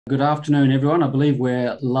Good afternoon, everyone. I believe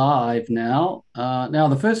we're live now. Now,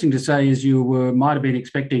 the first thing to say is might have been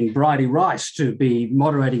expecting Bridie Rice to be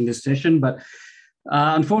moderating this session, but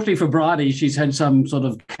unfortunately for Bridie, she's had some sort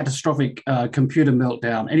of catastrophic computer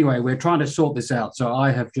meltdown. Anyway, we're trying to sort this out, so I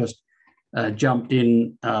have just jumped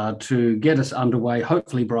in to get us underway.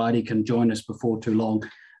 Hopefully, Bridie can join us before too long,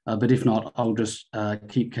 but if not, I'll just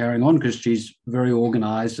keep carrying on because she's very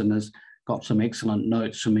organised and has got some excellent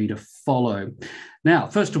notes for me to follow. Now,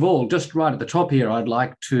 first of all, just right at the top here, I'd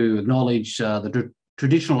like to acknowledge the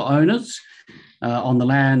traditional owners on the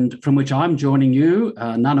land from which I'm joining you,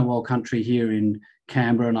 Ngunnawal country here in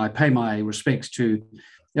Canberra, and I pay my respects to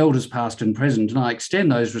elders past and present, and I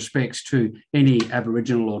extend those respects to any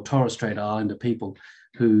Aboriginal or Torres Strait Islander people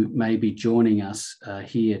who may be joining us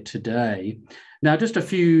here today. Now, just a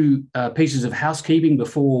few pieces of housekeeping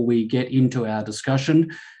before we get into our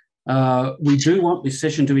discussion. We do want this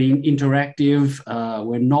session to be interactive.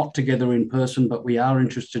 We're not together in person, but we are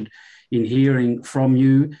interested in hearing from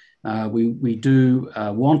you. We do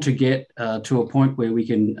want to get to a point where we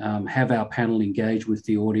can have our panel engage with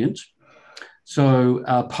the audience. So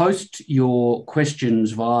post your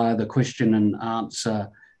questions via the question and answer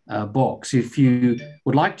box. If you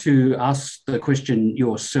would like to ask the question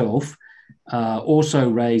yourself, also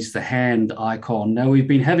raise the hand icon. Now, we've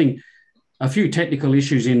been having a few technical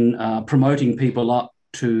issues in promoting people up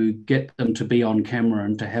to get them to be on camera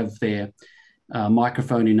and to have their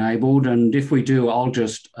microphone enabled. And if we do, I'll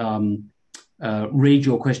just read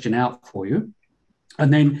your question out for you.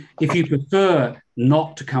 And then if you prefer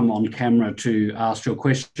not to come on camera to ask your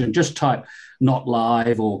question, just type "not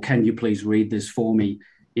live" or "can you please read this for me"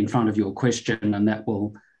 in front of your question, and that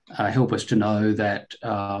will help us to know that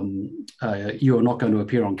you're not going to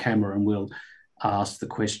appear on camera, and we'll ask the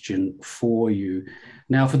question for you.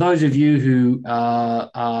 Now, for those of you who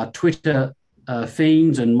are Twitter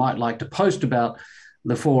fiends and might like to post about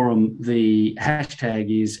the forum, the hashtag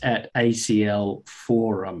is @ACL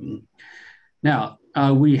Forum. Now,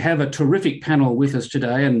 we have a terrific panel with us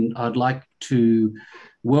today, and I'd like to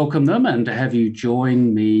welcome them and to have you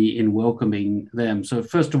join me in welcoming them. So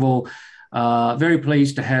first of all, very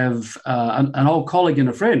pleased to have an old colleague and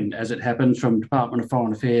a friend, as it happens, from Department of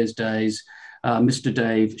Foreign Affairs days, Mr.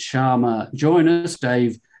 Dave Sharma, join us.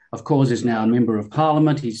 Dave, of course, is now a Member of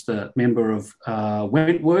Parliament. He's the member of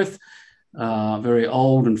Wentworth, very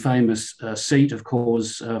old and famous seat, of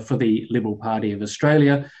course, for the Liberal Party of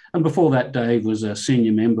Australia. And before that, Dave was a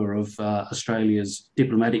senior member of Australia's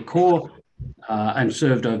diplomatic corps and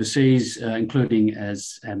served overseas, including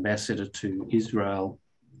as ambassador to Israel.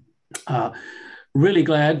 Really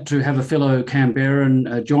glad to have a fellow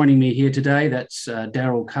Canberran joining me here today. That's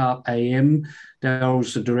Daryl Karp AM.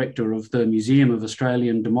 Daryl's the director of the Museum of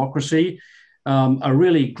Australian Democracy, a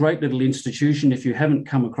really great little institution. If you haven't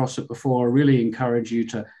come across it before, I really encourage you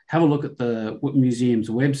to have a look at the museum's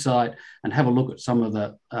website and have a look at some of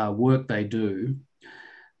the work they do.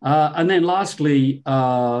 And then lastly,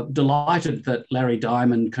 delighted that Larry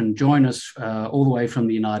Diamond can join us all the way from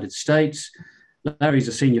the United States. Larry's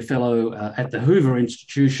a senior fellow at the Hoover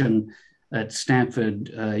Institution at Stanford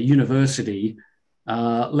University.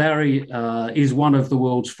 Larry is one of the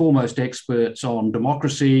world's foremost experts on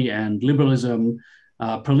democracy and liberalism,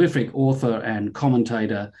 prolific author and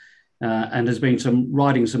commentator, and has been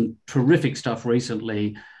writing some terrific stuff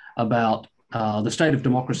recently about the state of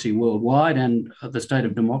democracy worldwide and the state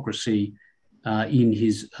of democracy in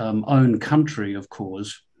his own country, of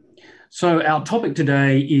course. So our topic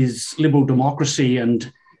today is liberal democracy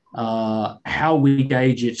and how we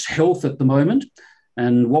gauge its health at the moment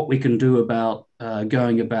and what we can do about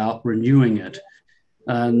going about renewing it.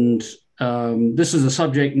 And this is a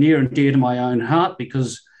subject near and dear to my own heart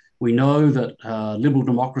because we know that liberal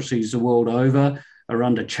democracies the world over are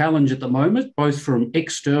under challenge at the moment, both from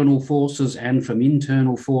external forces and from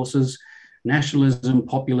internal forces. Nationalism,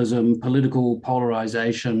 populism, political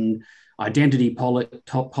polarisation, identity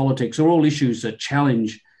politics are all issues that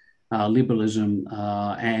challenge liberalism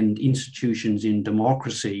and institutions in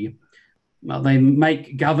democracy. They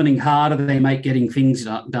make governing harder, they make getting things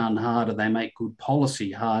done harder, they make good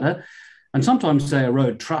policy harder, and sometimes they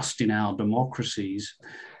erode trust in our democracies.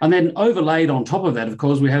 And then overlaid on top of that, of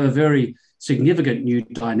course, we have a very significant new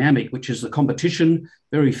dynamic, which is the competition,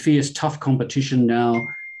 very fierce, tough competition now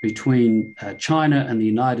between China and the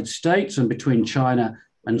United States and between China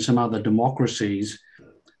and some other democracies.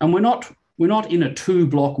 And we're not in a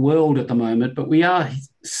two-block world at the moment, but we are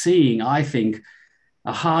seeing, I think,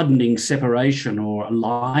 a hardening separation or a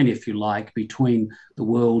line, if you like, between the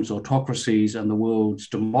world's autocracies and the world's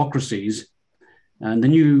democracies. And the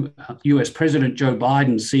new US President Joe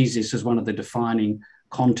Biden sees this as one of the defining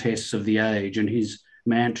contests of the age. And his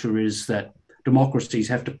mantra is that democracies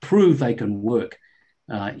have to prove they can work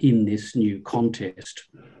in this new contest.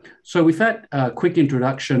 So with that quick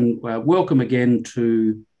introduction, welcome again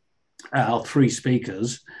to our three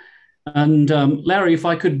speakers. And Larry, if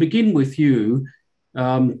I could begin with you,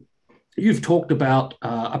 you've talked about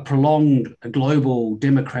a prolonged global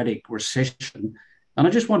democratic recession. And I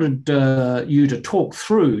just wanted you to talk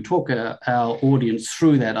our audience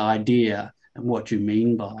through that idea and what you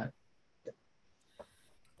mean by it.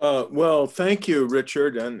 Well, thank you,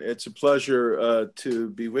 Richard, and it's a pleasure to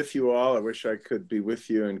be with you all. I wish I could be with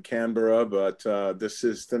you in Canberra, but this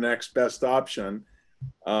is the next best option.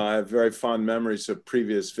 I have very fond memories of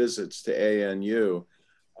previous visits to ANU.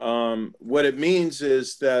 What it means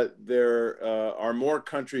is that there are more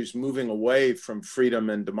countries moving away from freedom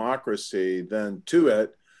and democracy than to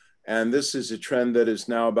it, and this is a trend that is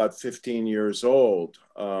now about 15 years old.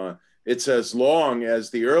 It's as long as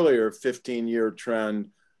the earlier 15-year trend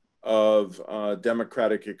of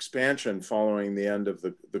democratic expansion following the end of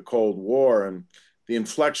the Cold War. And the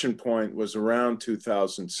inflection point was around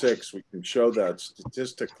 2006. We can show that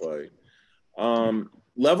statistically.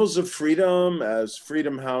 Levels of freedom, as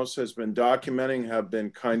Freedom House has been documenting, have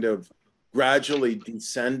been kind of gradually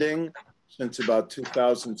descending since about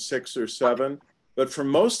 2006 or 7. But for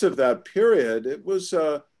most of that period, it was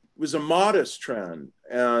a modest trend.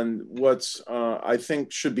 And what's I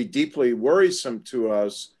think should be deeply worrisome to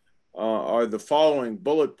us are the following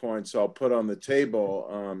bullet points I'll put on the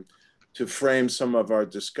table to frame some of our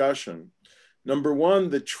discussion. Number one,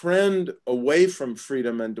 the trend away from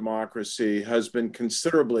freedom and democracy has been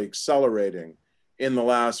considerably accelerating in the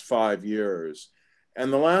last 5 years.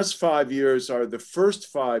 And the last 5 years are the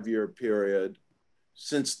first 5-year period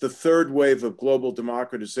since the third wave of global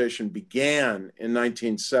democratization began in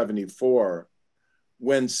 1974,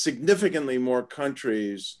 when significantly more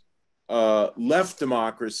countries left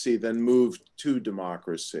democracy than moved to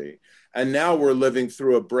democracy. And now we're living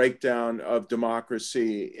through a breakdown of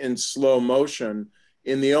democracy in slow motion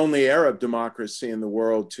in the only Arab democracy in the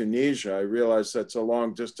world, Tunisia. I realize that's a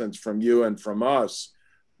long distance from you and from us,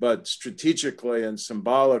 but strategically and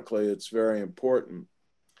symbolically, it's very important.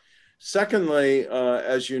 Secondly,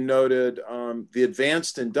 as you noted, the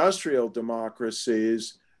advanced industrial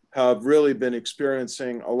democracies have really been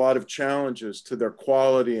experiencing a lot of challenges to their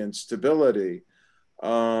quality and stability.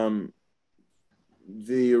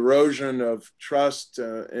 The erosion of trust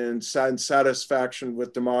and satisfaction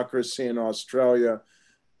with democracy in Australia,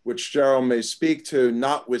 which Gerald may speak to,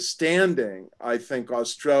 notwithstanding, I think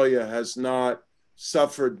Australia has not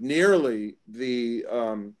suffered nearly the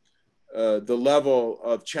level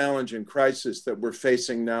of challenge and crisis that we're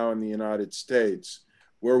facing now in the United States,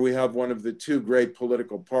 where we have one of the two great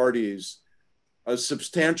political parties, a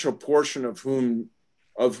substantial portion of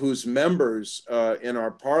whose members in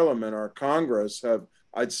our parliament, our Congress, have,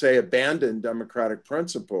 I'd say, abandoned democratic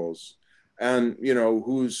principles, and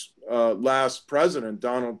whose last president,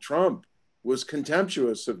 Donald Trump, was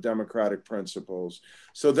contemptuous of democratic principles.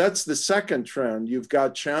 So that's the second trend. You've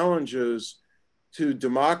got challenges to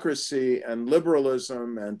democracy and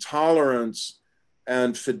liberalism and tolerance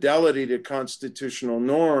and fidelity to constitutional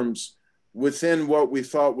norms within what we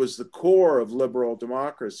thought was the core of liberal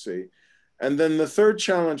democracy. And then the third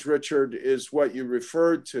challenge, Richard, is what you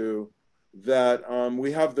referred to, that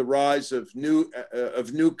we have the rise of new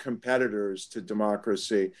competitors to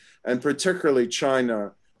democracy, and particularly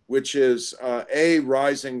China, which is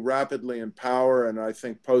rising rapidly in power and I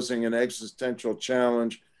think posing an existential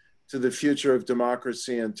challenge to the future of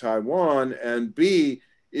democracy in Taiwan, and B,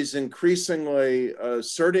 is increasingly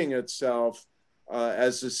asserting itself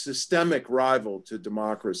as a systemic rival to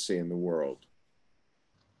democracy in the world.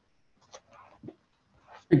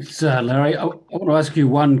 Thanks, Larry. I want to ask you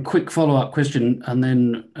one quick follow-up question and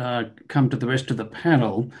then come to the rest of the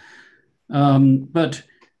panel. But,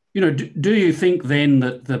 do you think then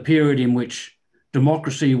that the period in which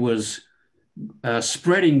democracy was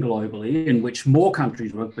spreading globally, in which more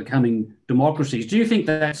countries were becoming democracies, do you think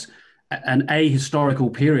that's an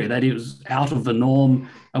ahistorical period, that it was out of the norm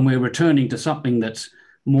and we're returning to something that's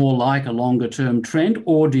more like a longer term trend?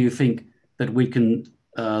 Or do you think that we can,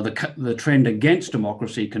 the trend against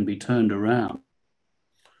democracy can be turned around?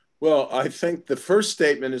 Well, I think the first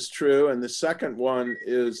statement is true, and the second one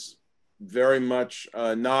is very much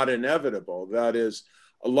not inevitable. That is,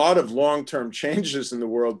 a lot of long-term changes in the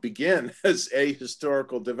world begin as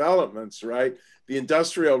ahistorical developments, right? The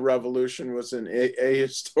Industrial Revolution was an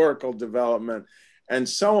ahistorical development and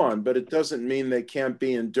so on, but it doesn't mean they can't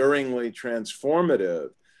be enduringly transformative.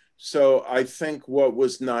 So I think what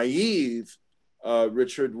was naive,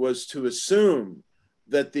 Richard, was to assume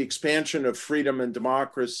that the expansion of freedom and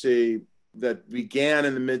democracy that began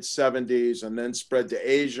in the mid-70s and then spread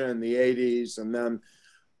to Asia in the 80s and then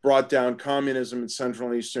brought down communism in Central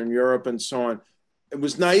and Eastern Europe and so on, it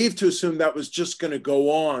was naive to assume that was just going to go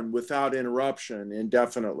on without interruption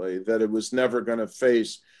indefinitely, that it was never going to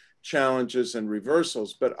face challenges and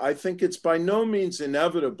reversals. But I think it's by no means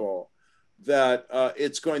inevitable that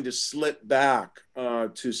it's going to slip back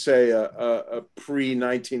to, say, a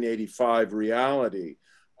pre-1985 reality.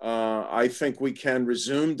 I think we can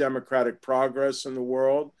resume democratic progress in the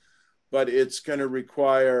world, but it's going to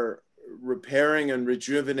require repairing and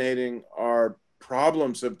rejuvenating our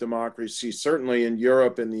problems of democracy, certainly in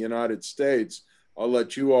Europe and the United States. I'll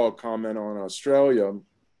let you all comment on Australia.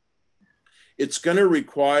 It's going to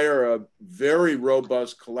require a very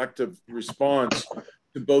robust collective response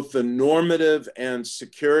to both the normative and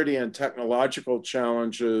security and technological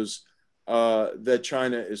challenges that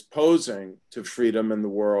China is posing to freedom in the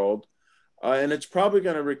world. And it's probably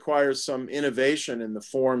going to require some innovation in the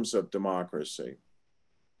forms of democracy.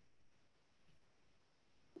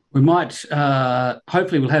 We might,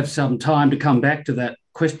 hopefully we'll have some time to come back to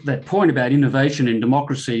that point about innovation in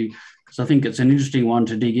democracy, because I think it's an interesting one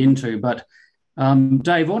to dig into. But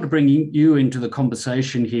Dave, I want to bring you into the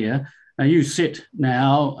conversation here. Now, you sit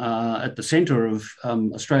now at the centre of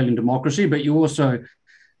Australian democracy, but you also,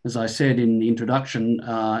 as I said in the introduction,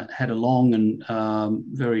 had a long and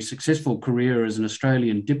very successful career as an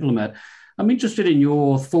Australian diplomat. I'm interested in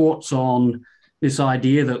your thoughts on this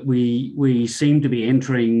idea that we seem to be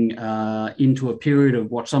entering into a period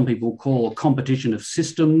of what some people call competition of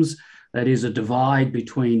systems, that is a divide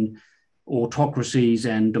between autocracies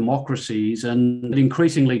and democracies, and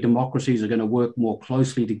increasingly democracies are going to work more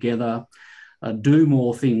closely together, do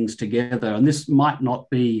more things together. And this might not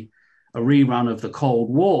be a rerun of the Cold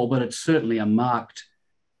War, but it's certainly a marked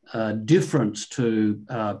difference to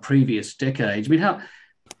previous decades. I mean,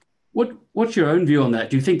 what's your own view on that?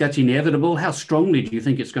 Do you think that's inevitable? How strongly do you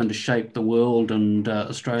think it's going to shape the world and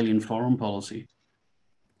Australian foreign policy?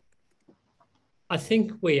 I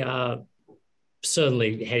think we are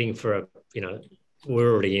certainly heading for we're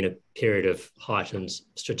already in a period of heightened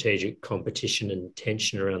strategic competition and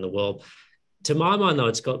tension around the world. To my mind, though,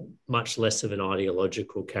 it's got much less of an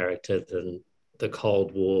ideological character than the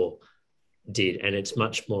Cold War did, and it's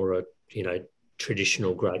much more a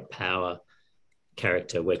traditional great power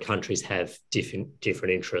character where countries have different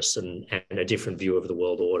interests and a different view of the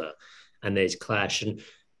world order, and there's clash. And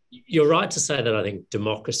you're right to say that I think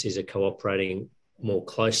democracies are cooperating more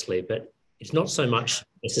closely, but it's not so much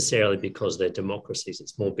necessarily because they're democracies.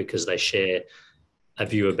 It's more because they share a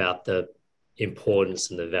view about the importance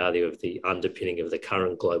and the value of the underpinning of the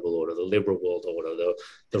current global order, the liberal world order,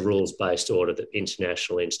 the rules-based order, the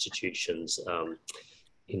international institutions, the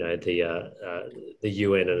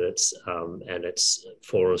UN and its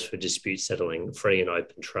forums for dispute settling, free and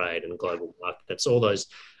open trade and global markets. All those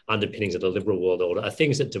underpinnings of the liberal world order are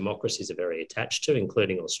things that democracies are very attached to,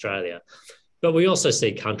 including Australia. But we also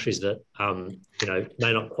see countries that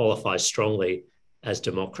may not qualify strongly as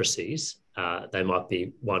democracies. They might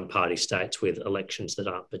be one-party states with elections that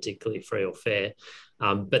aren't particularly free or fair,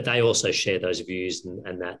 but they also share those views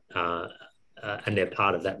and they're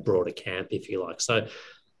part of that broader camp, if you like. So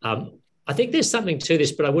I think there's something to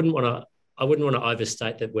this, but I wouldn't want to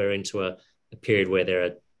overstate that we're into a period where there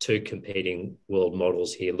are two competing world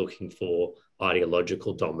models here looking for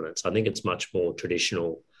ideological dominance. I think it's much more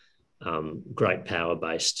traditional, great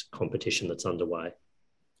power-based competition that's underway.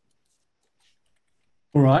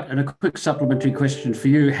 All right, and a quick supplementary question for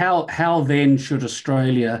you. How then should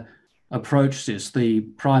Australia approach this? The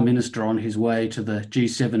Prime Minister on his way to the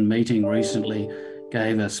G7 meeting recently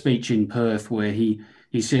gave a speech in Perth where he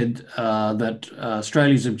said that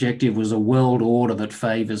Australia's objective was a world order that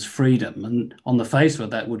favours freedom. And on the face of it,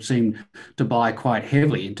 that would seem to buy quite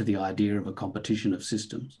heavily into the idea of a competition of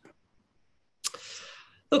systems.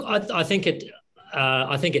 Look, I think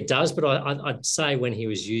it does, but I'd say when he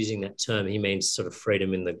was using that term, he means sort of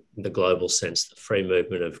freedom in the global sense, the free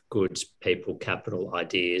movement of goods, people, capital,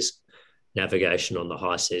 ideas, navigation on the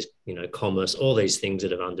high seas, commerce, all these things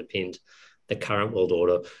that have underpinned the current world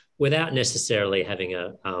order, without necessarily having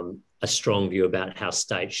a strong view about how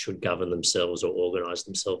states should govern themselves or organise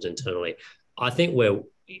themselves internally. I think we're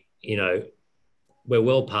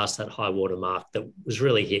well past that high water mark that was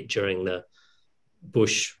really hit during the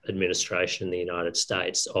Bush administration in the United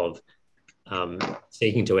States of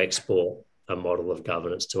seeking to export a model of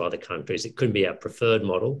governance to other countries. It could be our preferred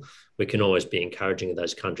model. We can always be encouraging of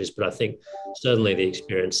those countries, but I think certainly the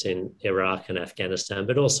experience in Iraq and Afghanistan,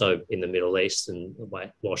 but also in the Middle East and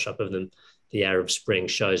the wash up of the Arab Spring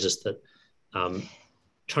shows us that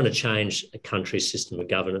trying to change a country's system of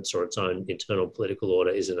governance or its own internal political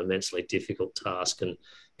order is an immensely difficult task and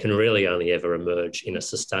can really only ever emerge in a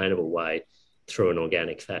sustainable way through an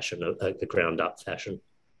organic fashion, a ground-up fashion.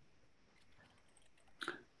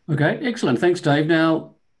 Okay, excellent. Thanks, Dave.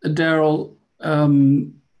 Now, Daryl,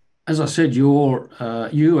 as I said,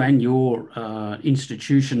 you and your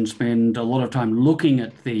institution spend a lot of time looking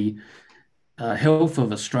at the health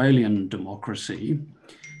of Australian democracy.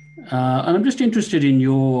 And I'm just interested in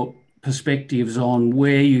your perspectives on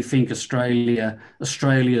where you think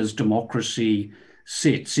Australia's democracy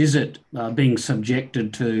sits. Is it being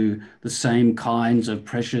subjected to the same kinds of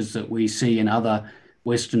pressures that we see in other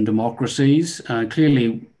Western democracies?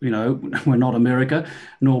 Clearly, we're not America,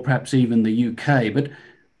 nor perhaps even the UK, but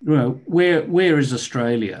where is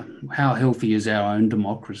Australia? How healthy is our own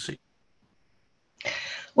democracy?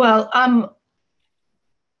 Well, I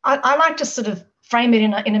like to sort of frame it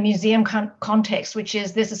in a museum context, which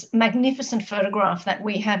is there's this magnificent photograph that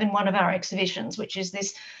we have in one of our exhibitions, which is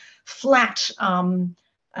this flat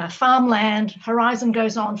farmland, horizon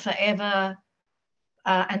goes on forever,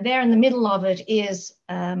 and there in the middle of it is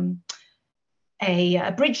a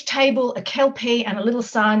bridge table, a kelpie, and a little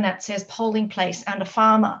sign that says polling place, and a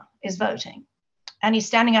farmer is voting. And he's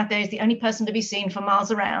standing out there, he's the only person to be seen for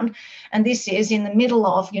miles around. And this is in the middle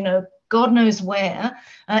of, God knows where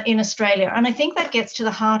in Australia. And I think that gets to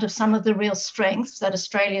the heart of some of the real strengths that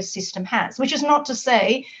Australia's system has, which is not to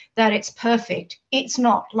say that it's perfect. It's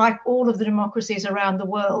not. Like all of the democracies around the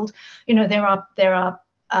world, there are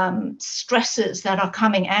stresses that are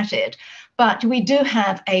coming at it. But we do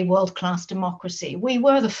have a world-class democracy. We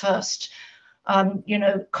were the first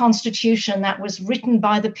constitution that was written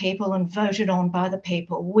by the people and voted on by the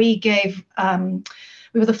people. We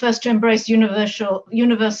were the first to embrace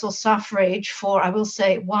universal suffrage for, I will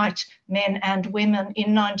say, white men and women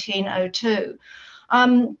in 1902.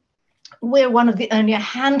 We're one of only a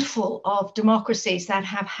handful of democracies that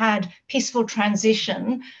have had peaceful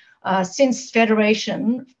transition since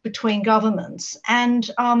federation between governments.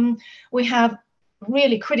 And we have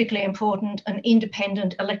really critically important, an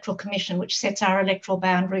independent electoral commission, which sets our electoral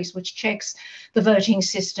boundaries, which checks the voting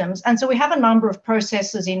systems. And so we have a number of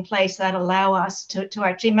processes in place that allow us to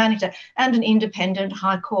actually manage that, and an independent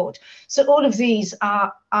high court. So all of these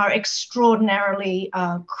are extraordinarily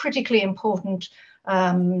critically important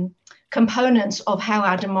components of how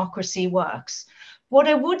our democracy works. What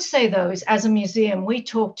I would say, though, is as a museum, we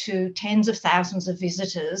talk to tens of thousands of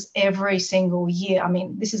visitors every single year. I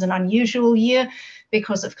mean, this is an unusual year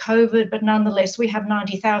because of COVID, but nonetheless, we have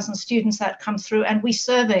 90,000 students that come through, and we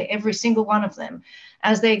survey every single one of them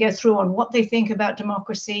as they go through on what they think about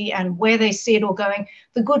democracy and where they see it all going.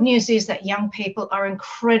 The good news is that young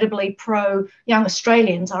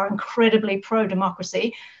Australians are incredibly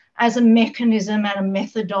pro-democracy as a mechanism and a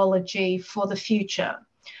methodology for the future.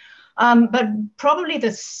 But probably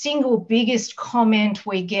the single biggest comment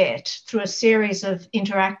we get through a series of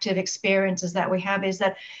interactive experiences that we have is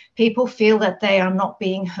that people feel that they are not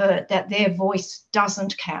being heard, that their voice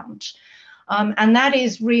doesn't count. And that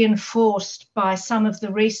is reinforced by some of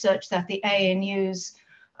the research that the ANU's,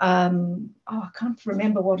 I can't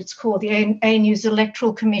remember what it's called, the ANU's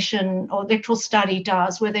Electoral Commission or Electoral Study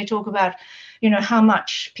does, where they talk about, how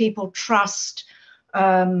much people trust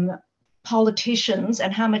politicians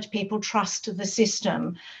and how much people trust the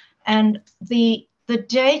system. And the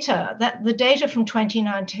data from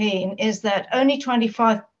 2019 is that only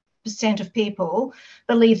 25% of people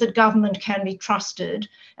believe that government can be trusted,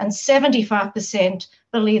 and 75%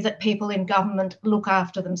 believe that people in government look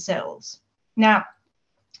after themselves. Now,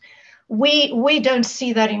 we don't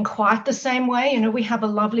see that in quite the same way. We have a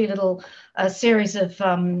lovely little series of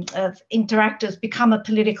interactors, become a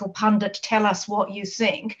political pundit, tell us what you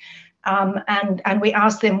think. And we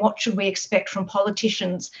ask them, what should we expect from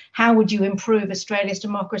politicians? How would you improve Australia's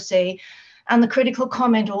democracy? And the critical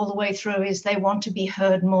comment all the way through is they want to be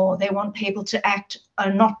heard more. They want people to act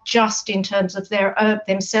not just in terms of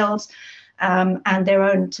themselves and their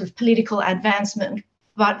own sort of political advancement,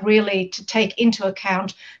 but really to take into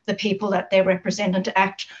account the people that they represent and to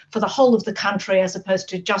act for the whole of the country as opposed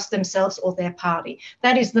to just themselves or their party.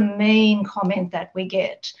 That is the main comment that we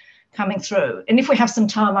get coming through. And if we have some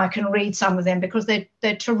time, I can read some of them because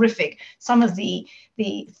they're terrific. Some of the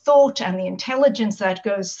thought and the intelligence that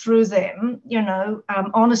goes through them,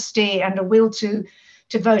 honesty and a will to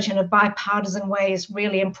vote in a bipartisan way is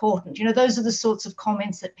really important. Those are the sorts of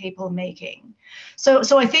comments that people are making. So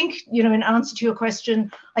I think, in answer to your question,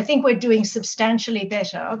 I think we're doing substantially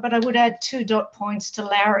better, but I would add 2 dot points to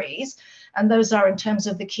Larry's. and those are in terms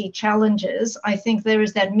of the key challenges. I think there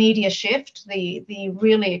is that media shift, the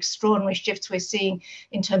really extraordinary shifts we're seeing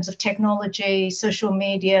in terms of technology, social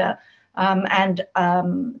media, and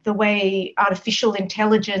the way artificial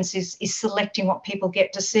intelligence is selecting what people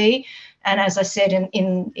get to see. And as I said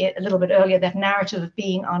in a little bit earlier, that narrative of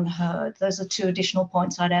being unheard. Those are two additional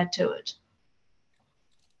points I'd add to it.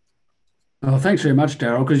 Well, thanks very much,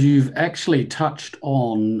 Daryl, because you've actually touched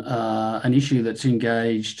on an issue that's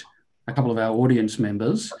engaged a couple of our audience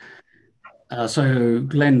members. So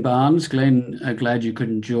Glenn Barnes, Glenn, glad you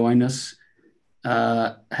couldn't join us,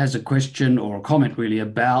 has a question or a comment really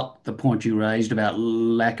about the point you raised about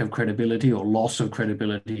lack of credibility or loss of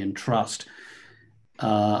credibility and trust.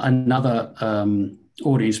 Another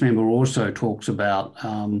audience member also talks about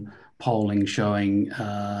polling showing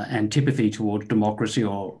antipathy towards democracy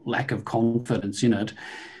or lack of confidence in it.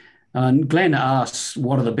 And Glenn asks,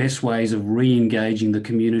 what are the best ways of re-engaging the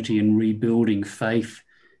community and rebuilding faith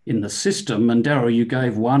in the system? And Daryl, you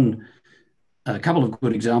gave a couple of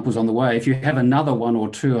good examples on the way. If you have another one or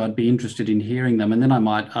two, I'd be interested in hearing them. And then I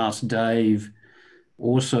might ask Dave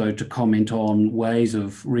also to comment on ways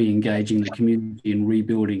of re-engaging the community and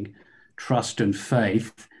rebuilding trust and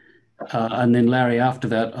faith. And then Larry, after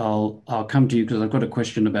that, I'll come to you because I've got a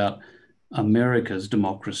question about America's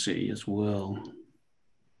democracy as well.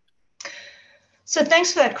 So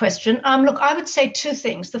thanks for that question. Look, I would say two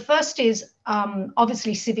things. The first is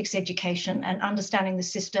obviously civics education and understanding the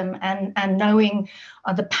system and knowing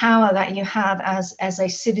the power that you have as a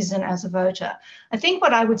citizen, as a voter. I think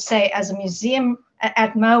what I would say as a museum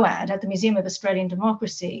at MOAD, at the Museum of Australian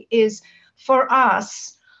Democracy, is for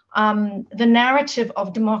us, the narrative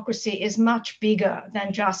of democracy is much bigger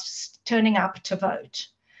than just turning up to vote.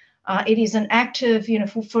 It is an active,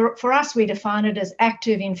 for us, we define it as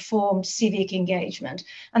active, informed civic engagement.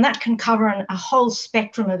 And that can cover a whole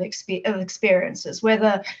spectrum of experiences,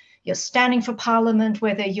 whether you're standing for parliament,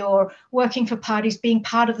 whether you're working for parties, being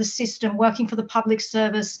part of the system, working for the public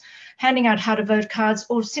service, handing out how to vote cards,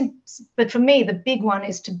 but for me, the big one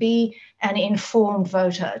is to be an informed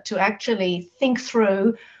voter, to actually think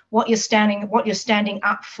through what you're standing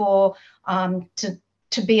up for,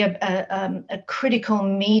 to be a critical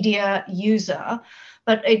media user.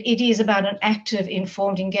 But it is about an active,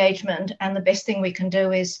 informed engagement. And the best thing we can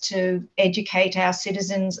do is to educate our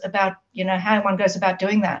citizens about, how one goes about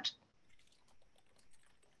doing that.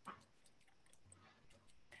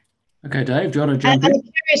 Okay, Dave, do you want to jump in?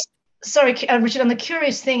 Sorry, Richard, and the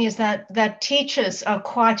curious thing is that teachers are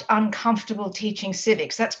quite uncomfortable teaching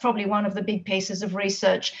civics. That's probably one of the big pieces of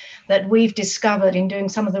research that we've discovered in doing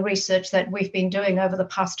some of the research that we've been doing over the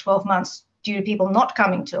past 12 months due to people not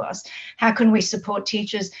coming to us. How can we support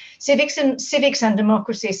teachers? Civics and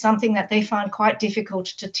democracy is something that they find quite difficult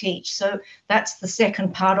to teach. So that's the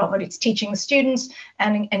second part of it. It's teaching the students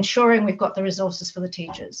and ensuring we've got the resources for the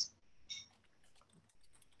teachers.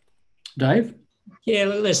 Dave? Yeah,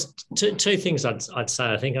 there's two things I'd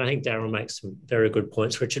say. I think Darryl makes some very good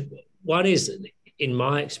points, Richard. One is, in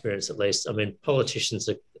my experience at least, politicians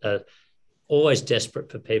are always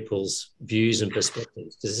desperate for people's views and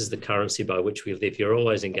perspectives. This is the currency by which we live. You're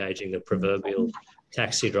always engaging the proverbial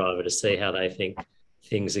taxi driver to see how they think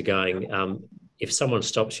things are going. If someone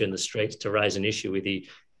stops you in the streets to raise an issue with you,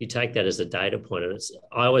 you take that as a data point. And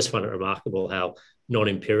I always find it remarkable how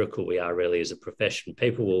non-empirical we are really as a profession.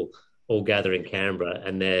 People will all gather in Canberra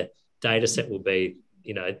and their data set will be,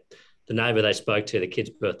 the neighbour they spoke to, the kid's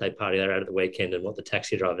birthday party they were at the weekend, and what the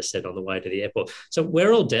taxi driver said on the way to the airport. So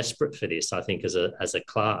we're all desperate for this, I think, as a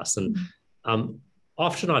class. And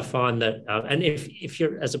often I find that, and if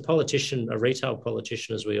you're, as a politician, a retail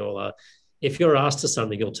politician, as we all are, if you're asked to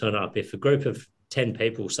something, you'll turn up. If a group of 10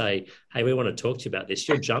 people say, hey, we want to talk to you about this,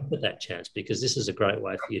 you'll jump at that chance because this is a great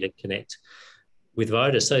way for you to connect with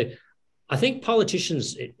voters. So I think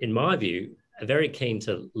politicians, in my view, are very keen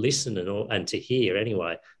to listen and to hear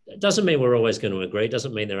anyway. It doesn't mean we're always going to agree. It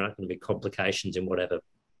doesn't mean there aren't going to be complications in whatever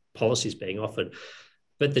policy is being offered.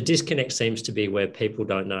 But the disconnect seems to be where people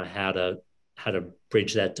don't know how to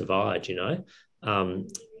bridge that divide,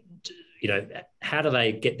 how do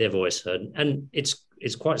they get their voice heard? And it's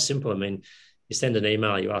quite simple. You send an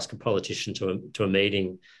email, you ask a politician to a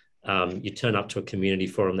meeting, you turn up to a community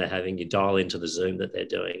forum they're having, you dial into the Zoom that they're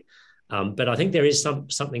doing. But I think there is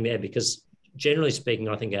something there because generally speaking,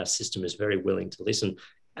 I think our system is very willing to listen.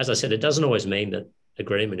 As I said, it doesn't always mean that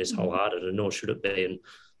agreement is wholehearted, and nor should it be, and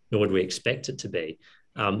nor would we expect it to be.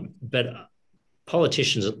 But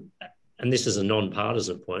politicians, and this is a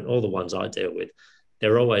non-partisan point, all the ones I deal with,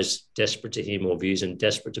 they're always desperate to hear more views and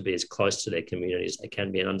desperate to be as close to their community as they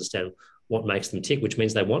can be and understand what makes them tick, which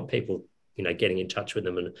means they want people, getting in touch with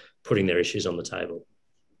them and putting their issues on the table.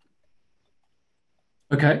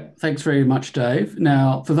 Okay, thanks very much, Dave.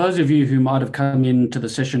 Now, for those of you who might have come into the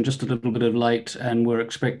session just a little bit late and were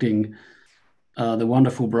expecting the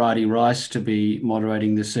wonderful Bridie Rice to be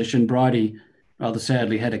moderating this session, Bridie rather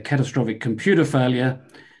sadly had a catastrophic computer failure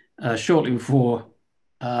shortly before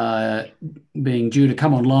being due to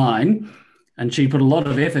come online, and she put a lot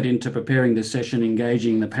of effort into preparing this session,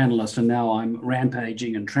 engaging the panelists, and now I'm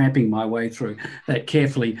rampaging and tramping my way through that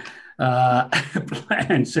carefully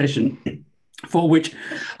planned session. For which,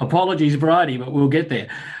 apologies, Bridie, but we'll get there.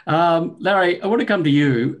 Larry, I want to come to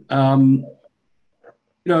you.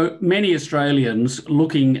 Many Australians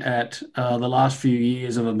looking at the last few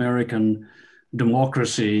years of American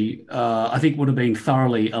democracy, I think would have been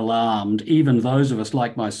thoroughly alarmed, even those of us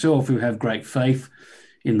like myself who have great faith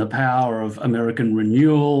in the power of American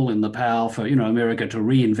renewal, in the power for, America to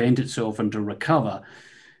reinvent itself and to recover.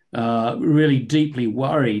 Really deeply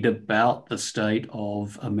worried about the state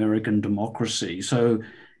of American democracy. So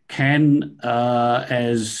can,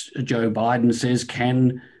 as Joe Biden says,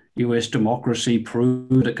 can US democracy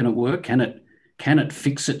prove that can it work? Can it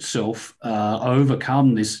fix itself,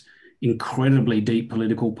 overcome this incredibly deep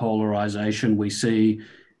political polarization we see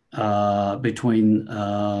within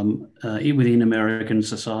American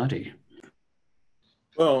society?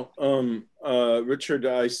 Well, Richard,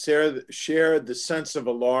 I share the sense of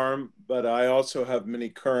alarm, but I also have many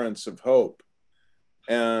currents of hope.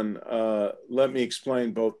 And let me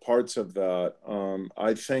explain both parts of that.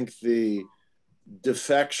 I think the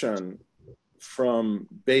defection from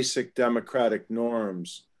basic democratic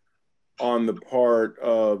norms on the part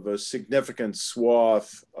of a significant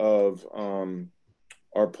swath of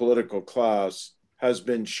our political class has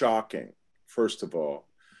been shocking, first of all.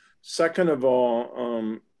 Second of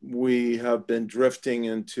all, we have been drifting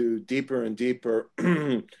into deeper and deeper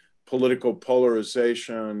political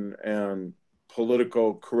polarization and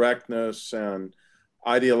political correctness and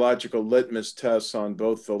ideological litmus tests on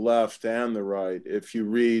both the left and the right. If you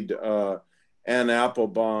read Ann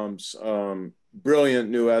Applebaum's brilliant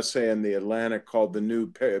new essay in The Atlantic called The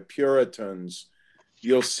New Puritans,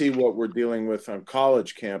 you'll see what we're dealing with on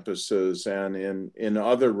college campuses and in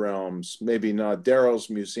other realms, maybe not Daryl's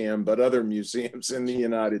museum, but other museums in the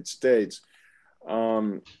United States,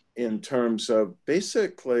 in terms of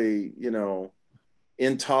basically,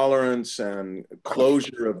 intolerance and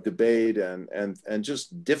closure of debate and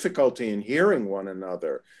just difficulty in hearing one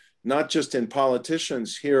another, not just in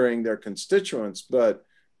politicians hearing their constituents, but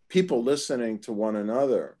people listening to one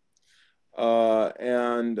another.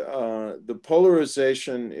 The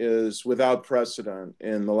polarization is without precedent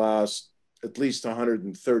in the last at least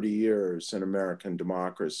 130 years in American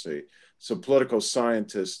democracy. So political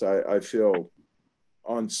scientists, I feel,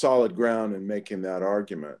 on solid ground in making that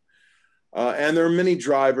argument. And there are many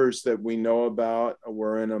drivers that we know about.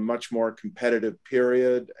 We're in a much more competitive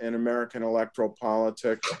period in American electoral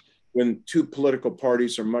politics when two political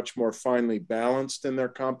parties are much more finely balanced in their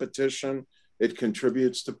competition. It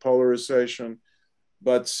contributes to polarization.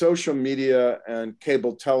 But social media and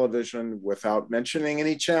cable television, without mentioning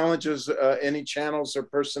any challenges, any channels or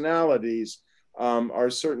personalities, are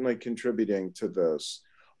certainly contributing to this.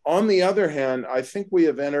 On the other hand, I think we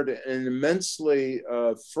have entered an immensely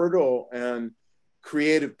fertile and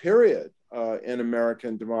creative period in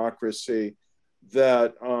American democracy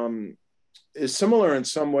that is similar in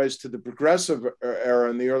some ways to the progressive era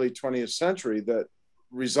in the early 20th century that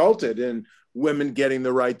resulted in women getting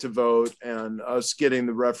the right to vote and us getting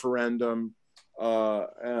the referendum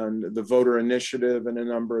and the voter initiative in a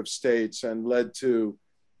number of states, and led to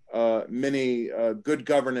many good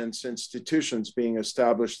governance institutions being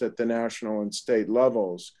established at the national and state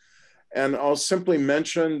levels. And I'll simply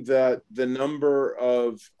mention that the number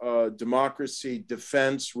of democracy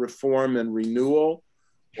defense, reform, and renewal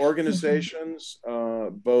organizations,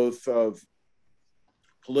 both of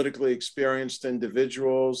politically experienced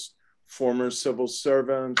individuals, former civil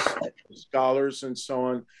servants, scholars, and so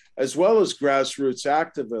on, as well as grassroots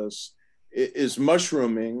activists, is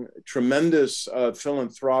mushrooming. Tremendous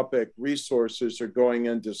philanthropic resources are going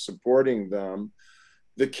into supporting them.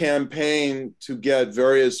 The campaign to get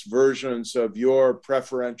various versions of your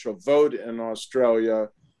preferential vote in Australia,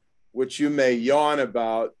 which you may yawn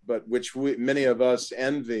about, but which many of us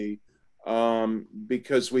envy,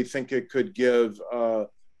 because we think it could give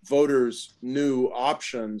voters new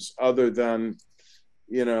options other than,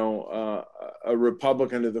 a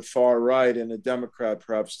Republican to the far right and a Democrat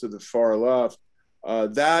perhaps to the far left.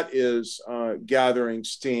 That is gathering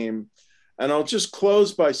steam. And I'll just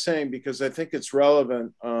close by saying, because I think it's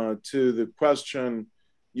relevant to the question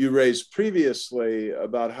you raised previously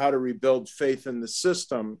about how to rebuild faith in the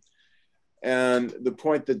system, and the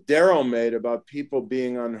point that Daryl made about people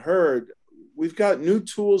being unheard, we've got new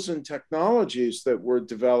tools and technologies that we're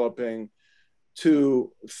developing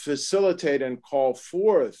to facilitate and call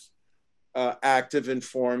forth active,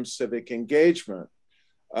 informed civic engagement.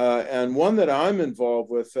 And one that I'm involved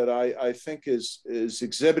with that I think is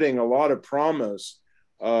exhibiting a lot of promise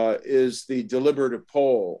is the deliberative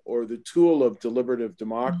poll, or the tool of deliberative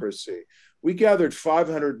democracy. We gathered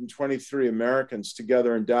 523 Americans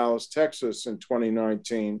together in Dallas, Texas in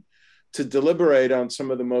 2019 to deliberate on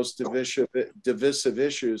some of the most divisive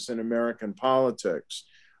issues in American politics.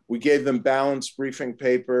 We gave them balanced briefing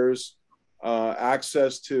papers,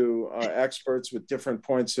 access to experts with different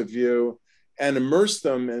points of view, and immersed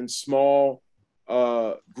them in small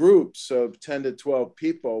groups of 10 to 12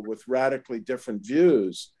 people with radically different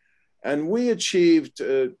views. And we achieved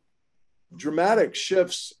dramatic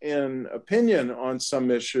shifts in opinion on some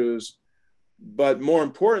issues, but more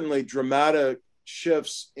importantly, dramatic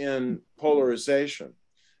shifts in polarization.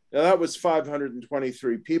 Now, that was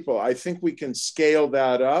 523 people. I think we can scale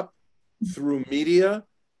that up through media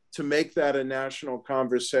to make that a national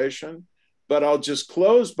conversation. But I'll just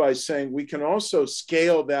close by saying we can also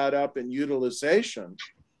scale that up in utilization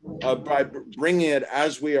by bringing it,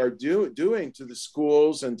 as we are doing, to the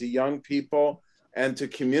schools and to young people and to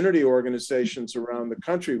community organizations around the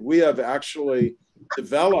country. We have actually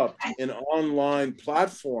developed an online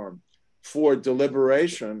platform for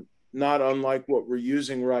deliberation, not unlike what we're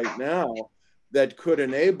using right now, that could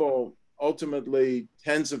enable ultimately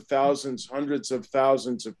tens of thousands, hundreds of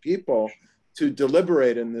thousands of people to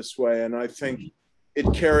deliberate in this way. And I think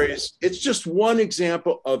it's just one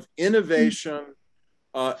example of innovation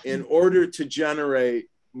in order to generate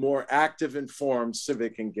more active, informed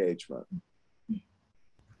civic engagement.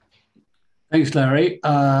 Thanks, Larry.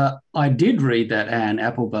 I did read that Anne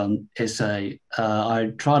Applebaum essay.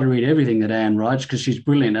 I try to read everything that Anne writes because she's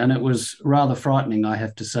brilliant, and it was rather frightening, I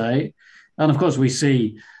have to say. And of course, we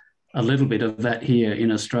see a little bit of that here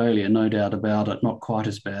in Australia, no doubt about it. Not quite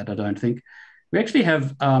as bad, I don't think. We actually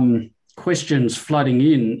have questions flooding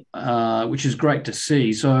in, which is great to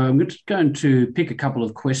see. So I'm just going to pick a couple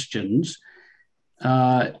of questions.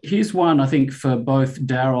 Here's one, I think, for both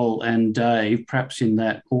Daryl and Dave, perhaps in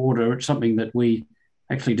that order. It's something that we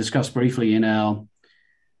actually discussed briefly in our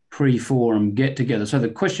pre-forum get-together. So the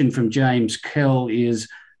question from James Kell is,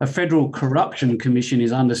 a federal corruption commission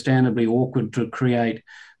is understandably awkward to create,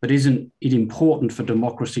 but isn't it important for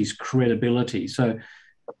democracy's credibility? So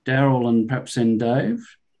Daryl and perhaps then Dave.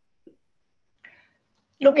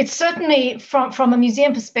 Look, it's certainly, from a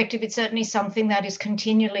museum perspective, it's certainly something that is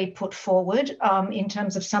continually put forward in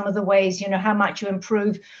terms of some of the ways, how might you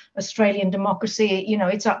improve Australian democracy.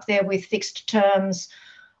 It's up there with fixed terms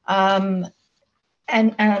and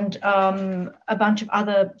a bunch of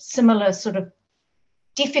other similar sort of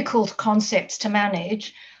difficult concepts to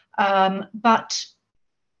manage. But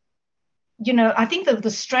I think that the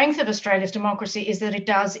strength of Australia's democracy is that it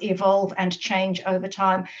does evolve and change over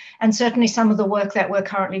time. And certainly some of the work that we're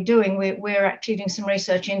currently doing, we're actually doing some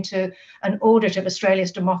research into an audit of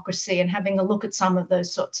Australia's democracy and having a look at some of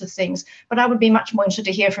those sorts of things. But I would be much more interested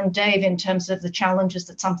to hear from Dave in terms of the challenges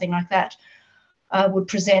that something like that would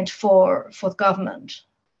present for government.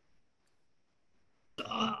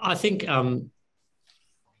 I think,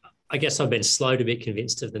 I guess I've been slow to be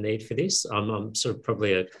convinced of the need for this. I'm sort of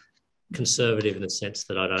probably a conservative in the sense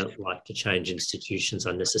that I don't like to change institutions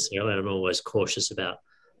unnecessarily. I'm always cautious about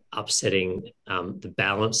upsetting the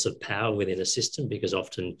balance of power within a system, because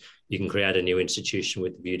often you can create a new institution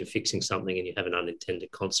with the view to fixing something and you have an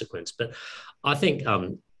unintended consequence. But I think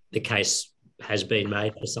the case has been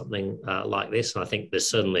made for something like this. And I think there's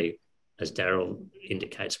certainly, as Daryl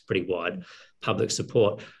indicates, pretty wide public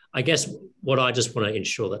support. I guess what I just want to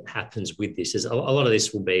ensure that happens with this is a lot of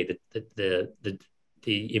this will be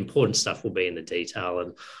the important stuff will be in the detail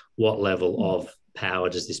and what level of power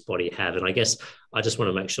does this body have. And I guess I just want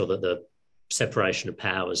to make sure that the separation of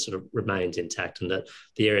powers sort of remains intact, and that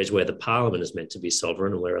the areas where the parliament is meant to be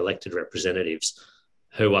sovereign and where elected representatives,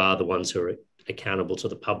 who are the ones who are accountable to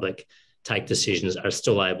the public, take decisions, are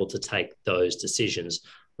still able to take those decisions,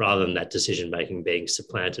 rather than that decision-making being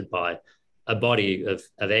supplanted by a body of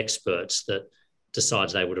experts that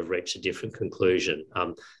decides they would have reached a different conclusion.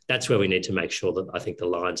 That's where we need to make sure that I think the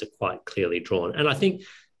lines are quite clearly drawn. And I think,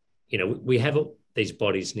 we have these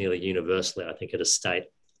bodies nearly universally, I think, at a state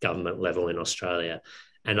government level in Australia.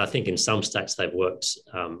 And I think in some states they've worked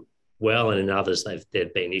well, and in others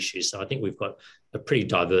there've been issues. So I think we've got a pretty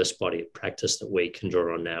diverse body of practice that we can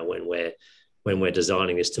draw on now when we're when we're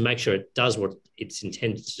designing this to make sure it does what it's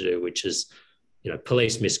intended to do, which is,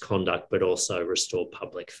 police misconduct, but also restore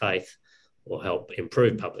public faith or help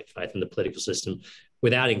improve public faith in the political system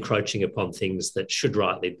without encroaching upon things that should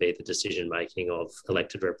rightly be the decision-making of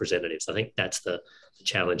elected representatives. I think that's the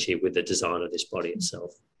challenge here with the design of this body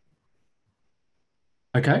itself.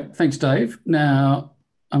 Okay, thanks, Dave. Now,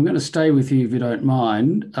 I'm going to stay with you if you don't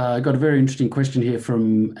mind. I got a very interesting question here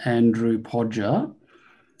from Andrew Podger.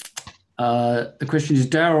 The question is,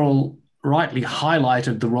 Darryl rightly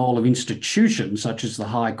highlighted the role of institutions such as the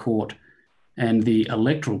High Court and the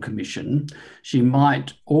Electoral Commission. She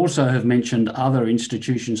might also have mentioned other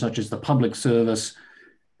institutions such as the Public Service,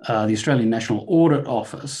 the Australian National Audit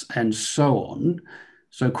Office, and so on.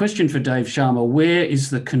 So question for Dave Sharma, where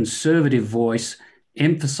is the Conservative voice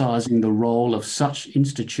emphasising the role of such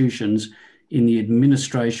institutions in the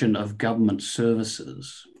administration of government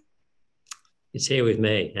services? It's here with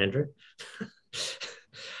me, Andrew.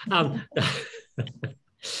 No,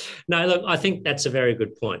 look, I think that's a very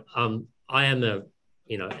good point. I am an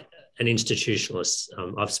institutionalist.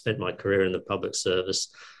 I've spent my career in the public service.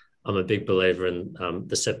 I'm a big believer in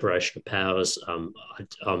the separation of powers.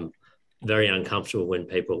 I'm very uncomfortable when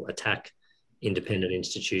people attack independent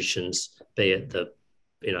institutions, be it the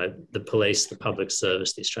police, the public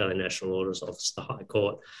service, the Australian National Audit Office, the High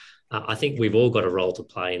Court. I think we've all got a role to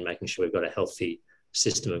play in making sure we've got a healthy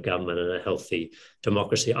system of government and a healthy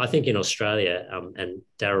democracy. I think in Australia, and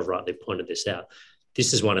Darryl rightly pointed this out,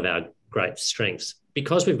 this is one of our great strengths.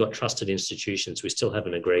 Because we've got trusted institutions, we still have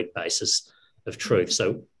an agreed basis of truth.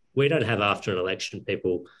 So we don't have, after an election,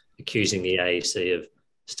 people accusing the AEC of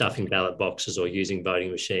stuffing ballot boxes or using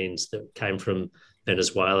voting machines that came from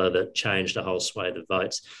Venezuela that changed a whole swathe of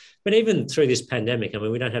votes. But even through this pandemic,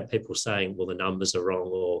 we don't have people saying, well, the numbers are wrong,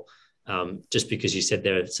 or just because you said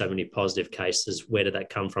there are so many positive cases, where did that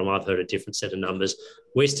come from? I've heard a different set of numbers.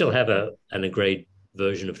 We still have an agreed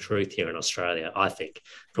version of truth here in Australia, I think,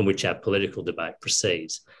 from which our political debate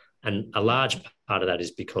proceeds. And a large part of that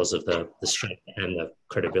is because of the strength and the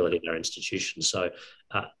credibility of our institutions. So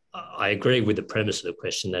I agree with the premise of the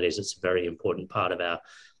question, that is, it's a very important part of our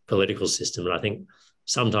political system. And I think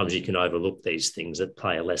sometimes you can overlook these things that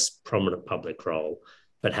play a less prominent public role,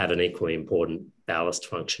 but have an equally important ballast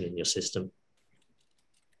function in your system.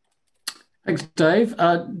 Thanks, Dave.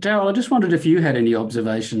 Darryl, I just wondered if you had any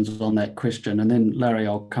observations on that question, and then Larry,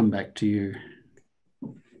 I'll come back to you.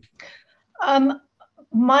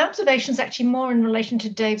 My observation is actually more in relation to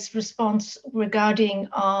Dave's response regarding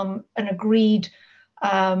an agreed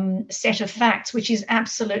set of facts, which is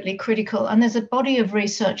absolutely critical. And there's a body of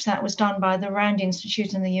research that was done by the Rand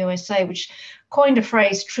Institute in the USA, which coined a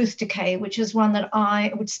phrase, truth decay, which is one that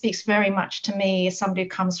which speaks very much to me as somebody who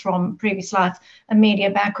comes from previous life, a media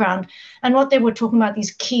background. And what they were talking about,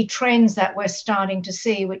 these key trends that we're starting to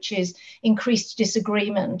see, which is increased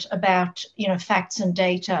disagreement about, facts and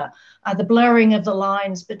data, the blurring of the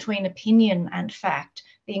lines between opinion and fact,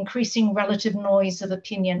 the increasing relative noise of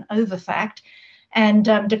opinion over fact, and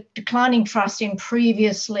declining trust in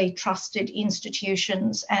previously trusted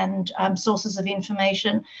institutions and sources of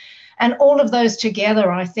information. And all of those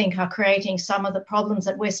together, I think, are creating some of the problems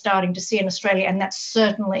that we're starting to see in Australia. And that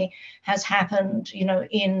certainly has happened,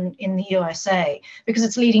 in the USA, because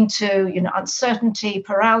it's leading to, uncertainty,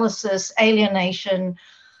 paralysis, alienation,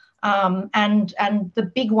 and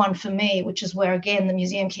the big one for me, which is where, again, the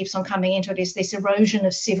museum keeps on coming into it, is this erosion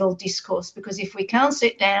of civil discourse. Because if we can't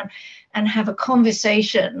sit down and have a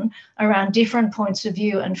conversation around different points of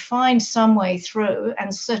view and find some way through,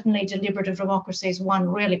 and certainly deliberative democracy is one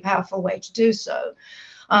really powerful way to do so,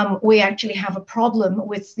 we actually have a problem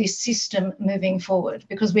with this system moving forward,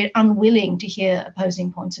 because we're unwilling to hear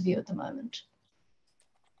opposing points of view at the moment.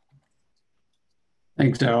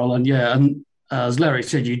 Thanks, Darryl. And as Larry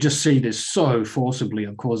said, you just see this so forcibly,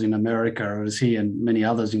 of course, in America, as he and many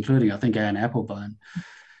others, including, I think, Anne Applebaum,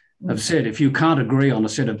 have said, if you can't agree on a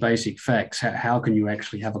set of basic facts, how can you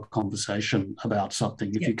actually have a conversation about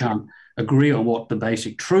something? If you can't agree on what the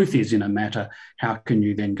basic truth is in a matter, how can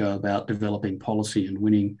you then go about developing policy and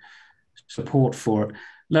winning support for it?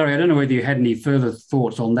 Larry, I don't know whether you had any further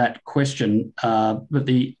thoughts on that question, but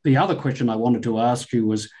the other question I wanted to ask you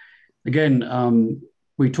was, again,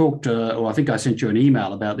 we talked, or I think I sent you an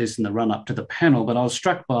email about this in the run-up to the panel, but I was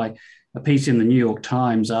struck by a piece in the New York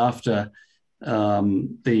Times after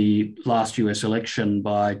the last US election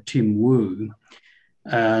by Tim Wu,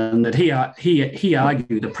 and that he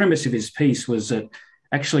argued, the premise of his piece was that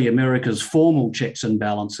actually America's formal checks and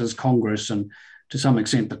balances, Congress and to some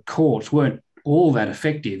extent the courts, weren't all that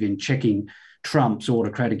effective in checking Trump's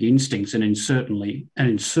autocratic instincts and in certainly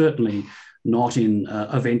not in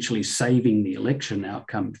eventually saving the election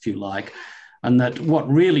outcome, if you like, and that what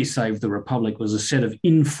really saved the Republic was a set of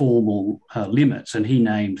informal limits, and he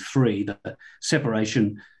named three: the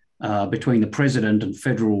separation between the president and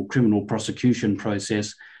federal criminal prosecution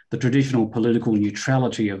process, the traditional political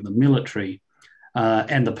neutrality of the military,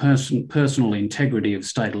 and the personal integrity of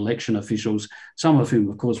state election officials, some of whom,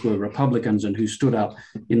 of course, were Republicans and who stood up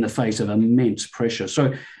in the face of immense pressure.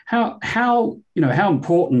 So how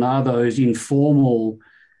important are those informal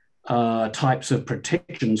types of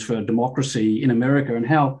protections for democracy in America, and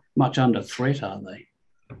how much under threat are they?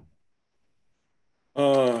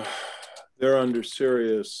 They're under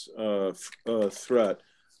serious threat.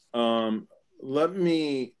 Let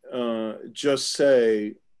me just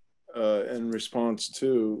say, in response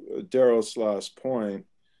to Daryl's last point,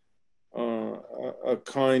 a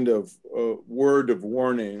kind of word of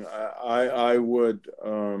warning.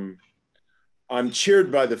 I'm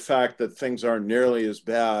cheered by the fact that things aren't nearly as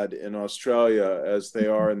bad in Australia as they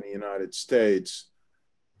are in the United States,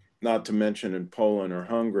 not to mention in Poland or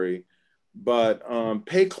Hungary. But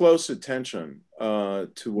pay close attention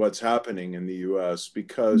to what's happening in the US,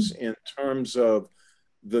 because in terms of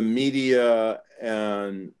the media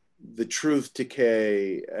and the truth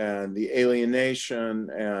decay and the alienation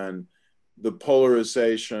and the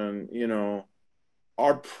polarization,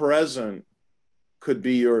 our present could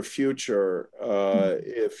be your future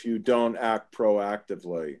if you don't act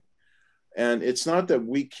proactively. And it's not that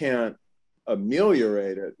we can't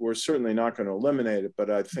ameliorate it. We're certainly not going to eliminate it, but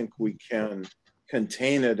I think we can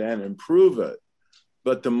contain it and improve it.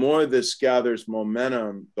 But the more this gathers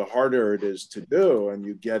momentum, the harder it is to do. And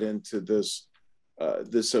you get into this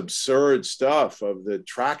absurd stuff of the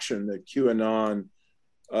traction that QAnon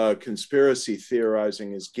conspiracy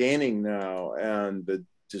theorizing is gaining now, and the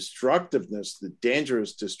destructiveness, the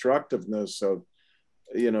dangerous destructiveness of,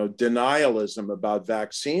 denialism about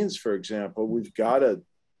vaccines, for example. We've got a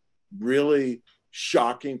really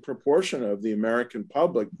shocking proportion of the American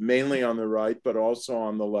public, mainly on the right, but also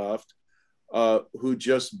on the left, who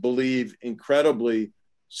just believe incredibly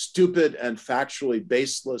stupid and factually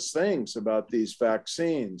baseless things about these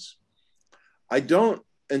vaccines. I don't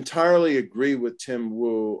entirely agree with Tim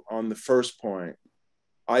Wu on the first point.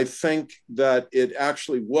 I think that it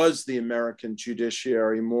actually was the American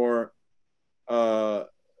judiciary more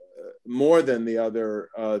than the other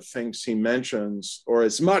things he mentions, or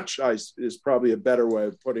as much is probably a better way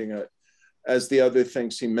of putting it, as the other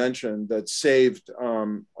things he mentioned, that saved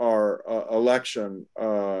our election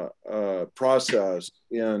process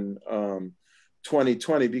in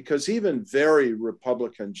 2020, because even very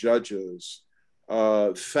Republican judges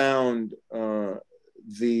found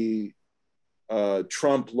the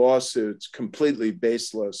Trump lawsuits completely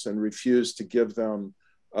baseless and refused to give them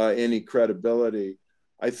any credibility.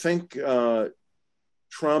 I think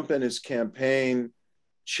Trump and his campaign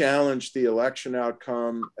challenged the election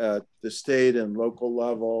outcome at the state and local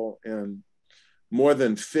level in more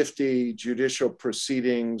than 50 judicial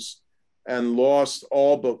proceedings, and lost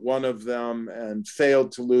all but one of them, and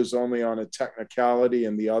failed to lose only on a technicality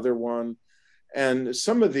in the other one. And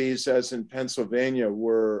some of these, as in Pennsylvania,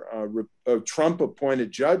 were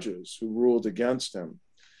Trump-appointed judges who ruled against him.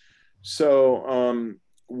 So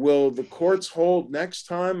will the courts hold next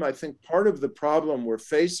time? I think part of the problem we're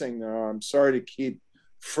facing now, I'm sorry to keep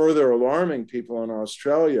further alarming people in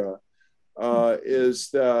Australia, is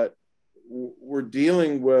that we're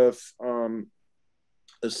dealing with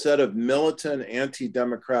a set of militant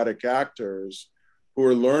anti-democratic actors who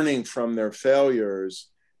are learning from their failures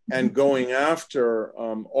and going after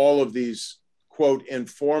all of these, quote,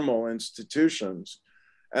 informal institutions.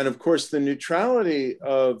 And of course, the neutrality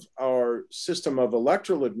of our system of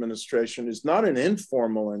electoral administration is not an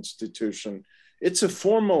informal institution. It's a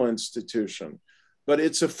formal institution, but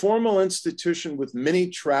it's a formal institution with many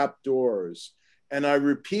trap doors. And I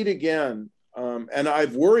repeat again, and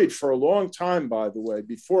I've worried for a long time, by the way,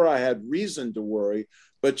 before I had reason to worry,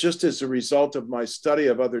 but just as a result of my study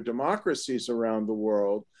of other democracies around the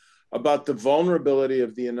world, about the vulnerability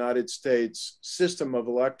of the United States system of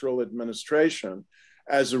electoral administration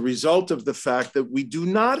as a result of the fact that we do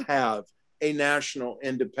not have a national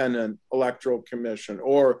independent electoral commission,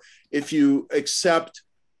 or if you accept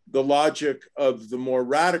the logic of the more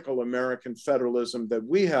radical American federalism that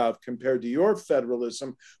we have compared to your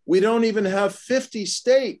federalism, we don't even have 50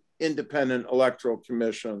 state independent electoral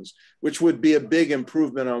commissions, which would be a big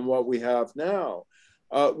improvement on what we have now.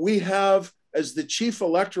 We have, as the chief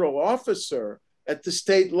electoral officer at the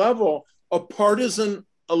state level, a partisan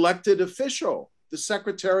elected official, the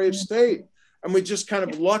Secretary of State. And we just kind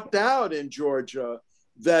of lucked out in Georgia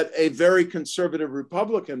that a very conservative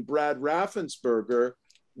Republican, Brad Raffensperger,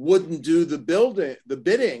 wouldn't do the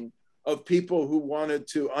bidding of people who wanted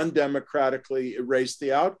to undemocratically erase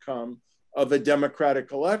the outcome of a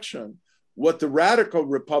democratic election. What the radical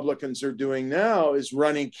Republicans are doing now is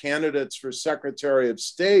running candidates for Secretary of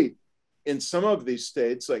State in some of these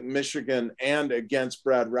states, like Michigan, and against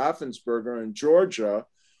Brad Raffensperger in Georgia,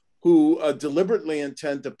 who deliberately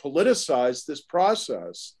intend to politicize this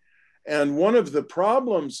process. And one of the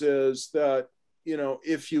problems is that,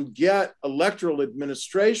 if you get electoral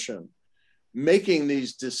administration making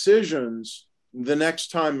these decisions the next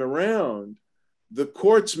time around, the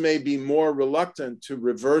courts may be more reluctant to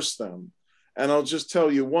reverse them. And I'll just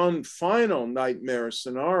tell you one final nightmare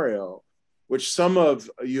scenario, which some of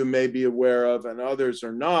you may be aware of and others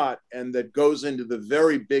are not, and that goes into the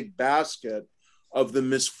very big basket of the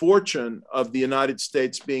misfortune of the United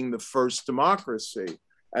States being the first democracy,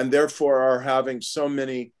 and therefore are having so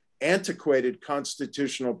many antiquated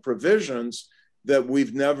constitutional provisions that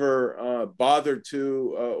we've never bothered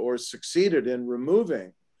to or succeeded in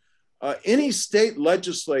removing. Any state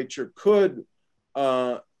legislature could,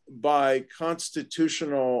 by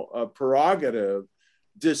constitutional prerogative,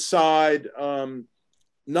 decide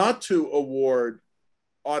not to award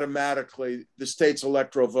automatically the state's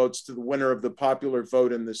electoral votes to the winner of the popular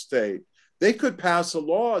vote in the state. They could pass a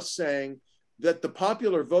law saying that the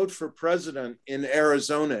popular vote for president in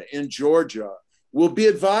Arizona, in Georgia, will be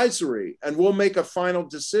advisory and will make a final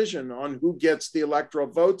decision on who gets the electoral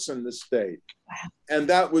votes in the state. And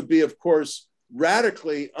that would be, of course,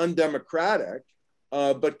 radically undemocratic,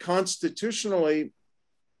 but constitutionally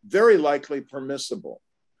very likely permissible.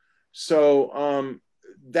 So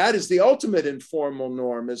that is the ultimate informal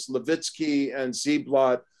norm, as Levitsky and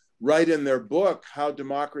Ziblatt write in their book, How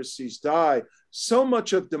Democracies Die. So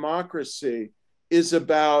much of democracy is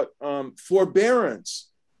about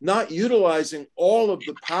forbearance, not utilizing all of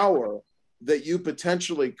the power that you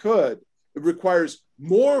potentially could. It requires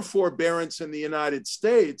more forbearance in the United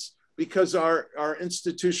States because our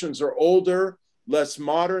institutions are older, less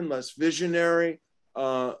modern, less visionary,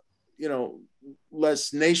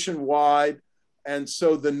 less nationwide. And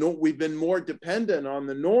so we've been more dependent on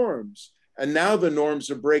the norms. And now the norms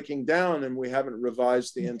are breaking down and we haven't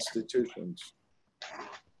revised the institutions.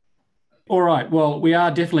 All right. Well, we are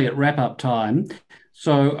definitely at wrap-up time.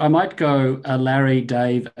 So I might go, Larry,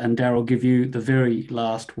 Dave, and Daryl, give you the very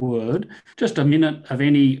last word. Just a minute of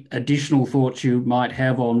any additional thoughts you might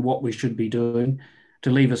have on what we should be doing to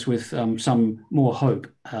leave us with some more hope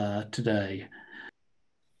today.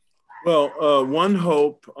 Well, one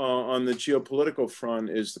hope on the geopolitical front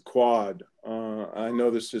is the Quad. I know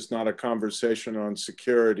this is not a conversation on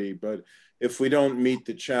security, but if we don't meet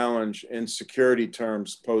the challenge in security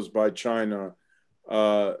terms posed by China,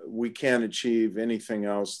 we can't achieve anything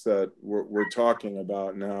else that we're talking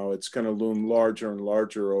about now. It's going to loom larger and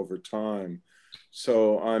larger over time.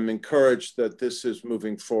 So I'm encouraged that this is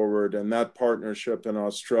moving forward, and that partnership and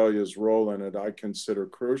Australia's role in it, I consider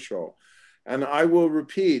crucial. And I will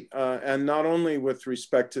repeat, and not only with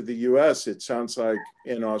respect to the US, it sounds like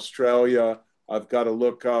in Australia, I've got to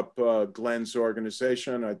look up Glenn's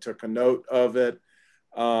organization. I took a note of it.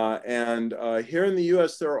 And here in the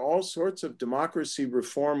US, there are all sorts of democracy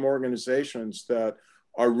reform organizations that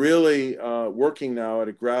are really working now at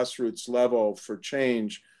a grassroots level for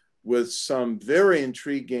change, with some very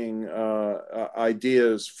intriguing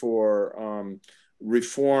ideas for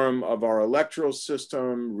reform of our electoral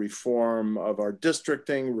system, reform of our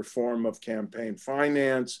districting, reform of campaign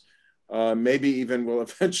finance, maybe even we'll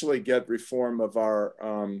eventually get reform of our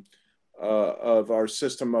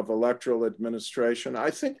system of electoral administration.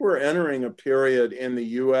 I think we're entering a period in the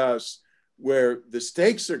US where the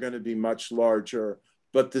stakes are going to be much larger,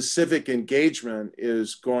 but the civic engagement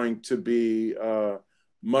is going to be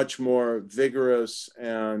much more vigorous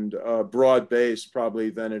and broad-based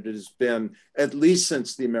probably than it has been, at least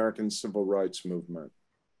since the American Civil Rights Movement.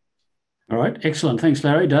 All right, excellent. Thanks,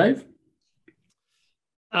 Larry. Dave?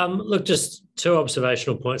 Look, just two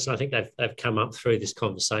observational points, and I think they've come up through this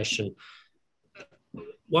conversation.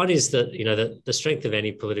 One is that, the strength of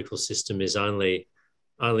any political system is only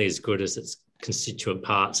as good as its constituent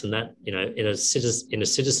parts, and that, in a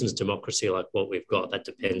citizen's democracy like what we've got, that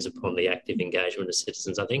depends upon the active engagement of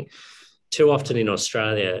citizens. I think too often in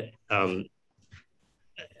Australia, and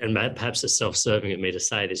perhaps it's self-serving of me to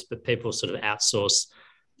say this, but people sort of outsource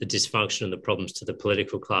the dysfunction and the problems to the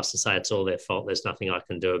political class and say it's all their fault, there's nothing I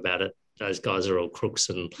can do about it, those guys are all crooks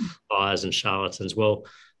and liars and charlatans. Well,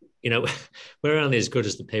 we're only as good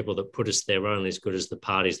as the people that put us there. We're only as good as the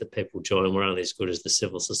parties that people join. We're only as good as the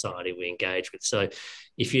civil society we engage with. So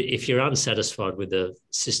if you're unsatisfied with the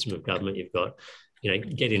system of government you've got,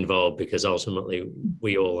 get involved, because ultimately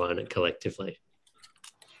we all own it collectively.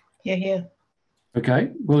 Yeah.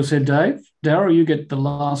 Okay, well said, Dave. Darryl, you get the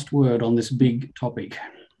last word on this big topic.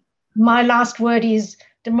 My last word is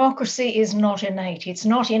democracy is not innate. It's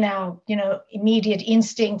not in our, immediate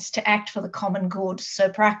instincts to act for the common good. So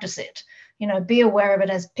practice it. Be aware of it,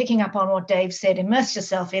 as picking up on what Dave said, immerse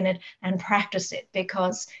yourself in it and practice it,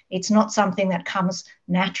 because it's not something that comes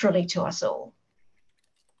naturally to us all.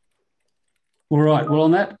 All right. Well,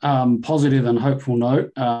 on that positive and hopeful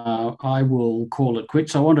note, I will call it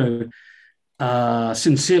quits. I want to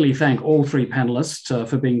sincerely thank all three panellists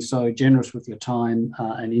for being so generous with your time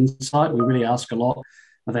and insight. We really ask a lot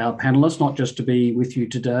of our panellists, not just to be with you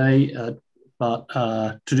today, but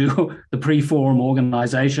to do the pre-forum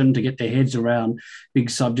organisation, to get their heads around big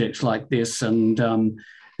subjects like this. And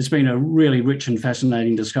it's been a really rich and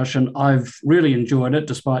fascinating discussion. I've really enjoyed it,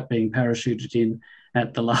 despite being parachuted in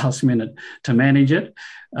at the last minute to manage it.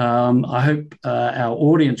 I hope our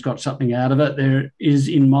audience got something out of it. There is,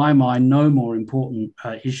 in my mind, no more important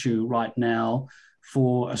issue right now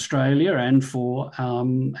for Australia and for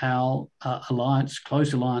our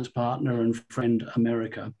close alliance partner and friend,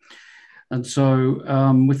 America. And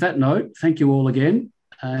so with that note, thank you all again,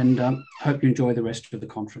 and hope you enjoy the rest of the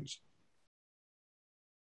conference.